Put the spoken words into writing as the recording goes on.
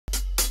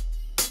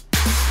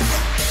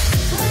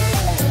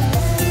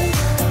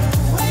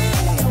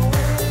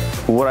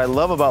What I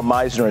love about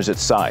Mizner is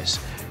its size.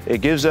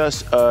 It gives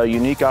us a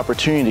unique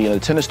opportunity in the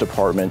tennis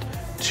department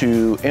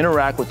to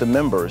interact with the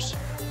members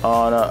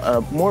on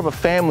a more of a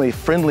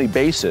family-friendly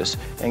basis,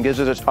 and gives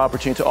us an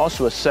opportunity to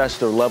also assess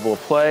their level of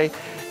play.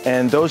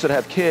 And those that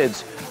have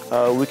kids,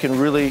 we can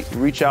really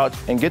reach out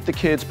and get the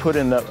kids put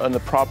in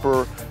the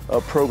proper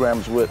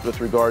programs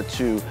with regard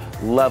to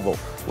level,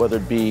 whether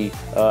it be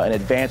an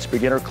advanced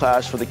beginner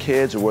class for the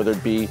kids or whether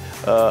it be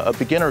a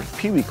beginner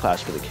Pee-wee class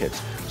for the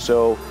kids.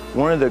 So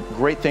one of the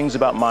great things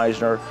about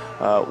Mizner,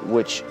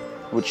 which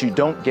you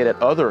don't get at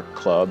other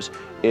clubs,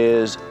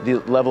 is the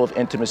level of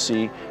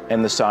intimacy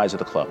and the size of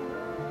the club.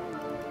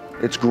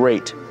 It's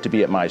great to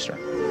be at Mizner.